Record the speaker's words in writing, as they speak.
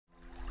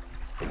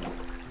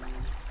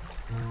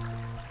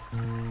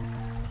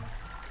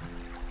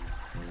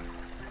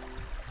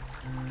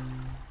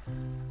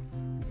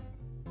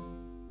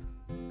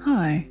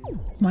Hi,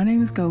 my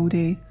name is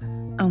Goldie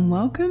and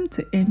welcome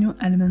to In Your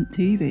Element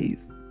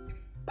TV's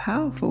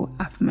powerful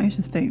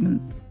affirmation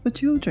statements for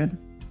children.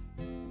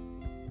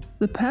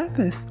 The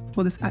purpose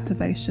for this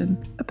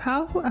activation of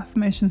powerful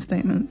affirmation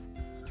statements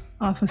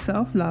are for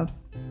self-love,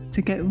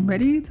 to get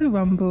ready to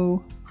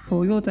rumble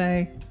for your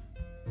day.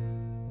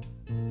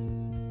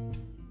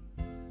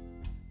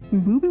 We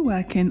will be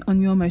working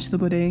on your emotional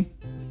body,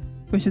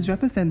 which is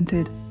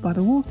represented by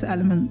the water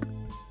element.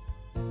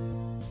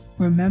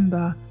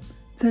 Remember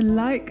to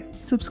like,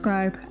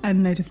 subscribe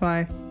and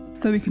notify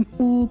so we can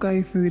all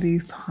go through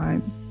these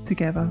times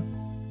together.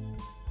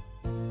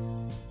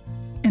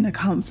 In a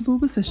comfortable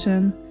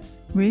position,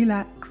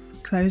 relax,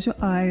 close your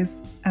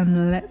eyes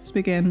and let's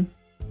begin.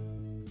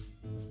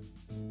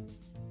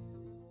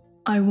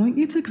 I want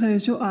you to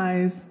close your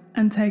eyes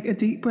and take a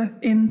deep breath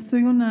in through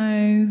your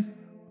nose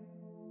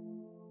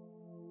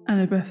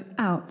and a breath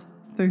out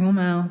through your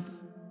mouth.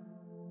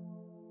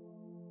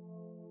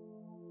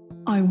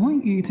 I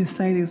want you to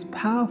say these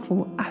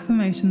powerful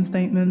affirmation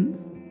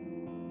statements.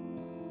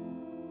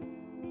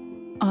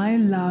 I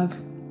love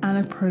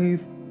and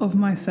approve of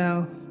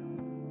myself.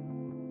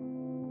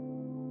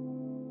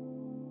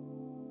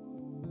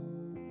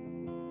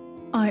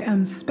 I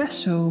am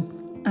special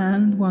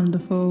and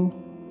wonderful.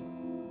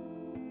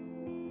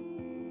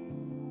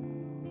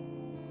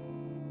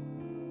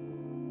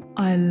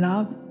 I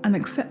love and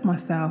accept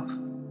myself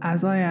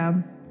as I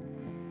am.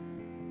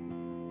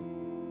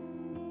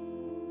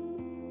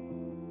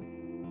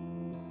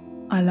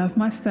 I love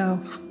myself,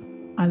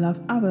 I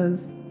love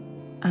others,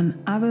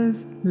 and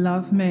others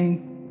love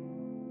me.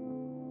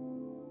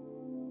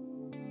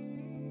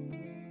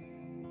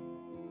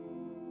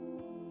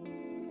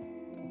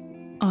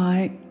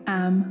 I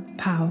am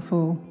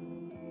powerful.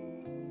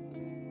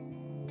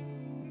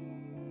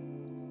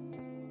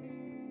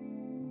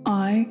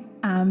 I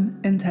am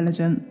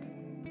intelligent.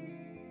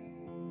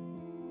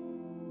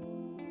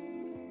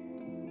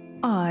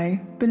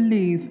 I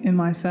believe in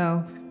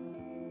myself.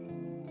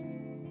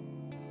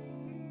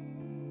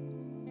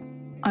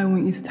 I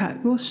want you to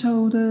tap your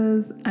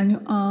shoulders and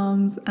your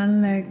arms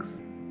and legs,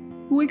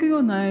 wiggle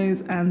your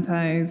nose and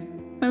toes,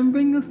 and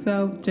bring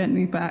yourself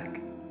gently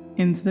back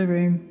into the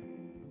room.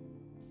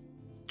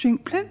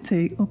 Drink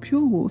plenty of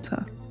pure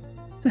water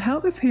to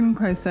help this healing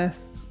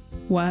process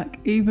work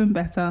even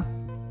better.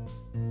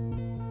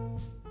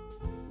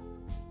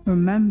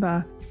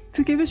 Remember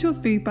to give us your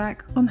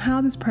feedback on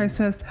how this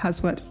process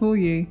has worked for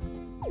you.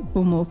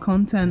 For more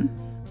content,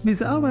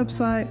 visit our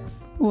website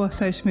or our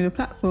social media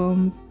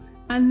platforms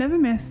and never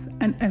miss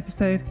an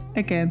episode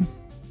again.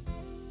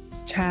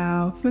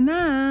 Ciao for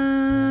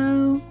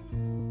now!